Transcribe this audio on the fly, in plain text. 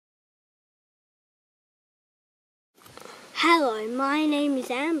Hello, my name is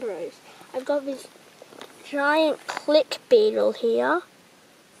Ambrose. I've got this giant Click Beetle here.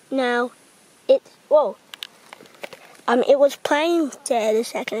 Now, it was playing dead a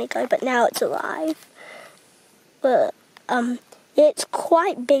second ago, but now it's alive. But it's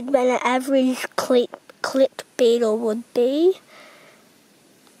quite big than an average Click Beetle would be.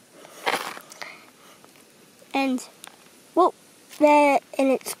 And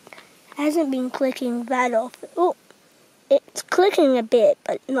it hasn't been clicking that often. Oh, it's clicking a bit,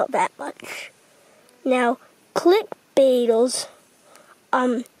 but not that much. Now, Click Beetles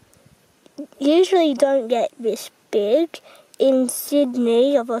usually don't get this big. In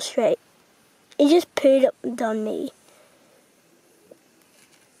Sydney of Australia, it just pooed up on me.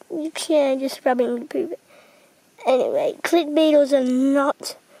 You can't just rubbing the poo. Anyway, Click Beetles are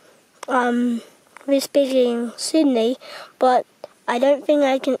not this big in Sydney, but I don't think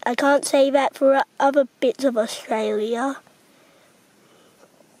I can't say that for other bits of Australia.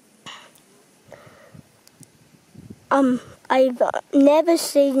 I've never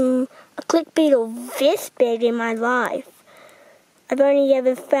seen a Click Beetle this big in my life. I've only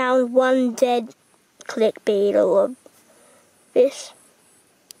ever found one dead Click Beetle of this.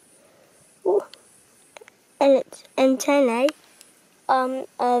 Ooh. And its antennae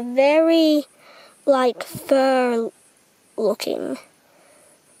are very like fur looking.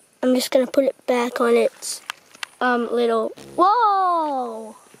 I'm just going to put it back on its little...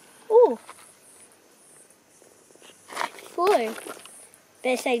 Whoa! Ooh. Flew.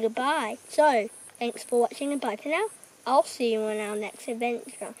 Better say goodbye. So, thanks for watching and bye for now. I'll see you on our next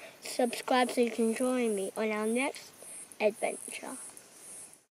adventure. Subscribe so you can join me on our next adventure.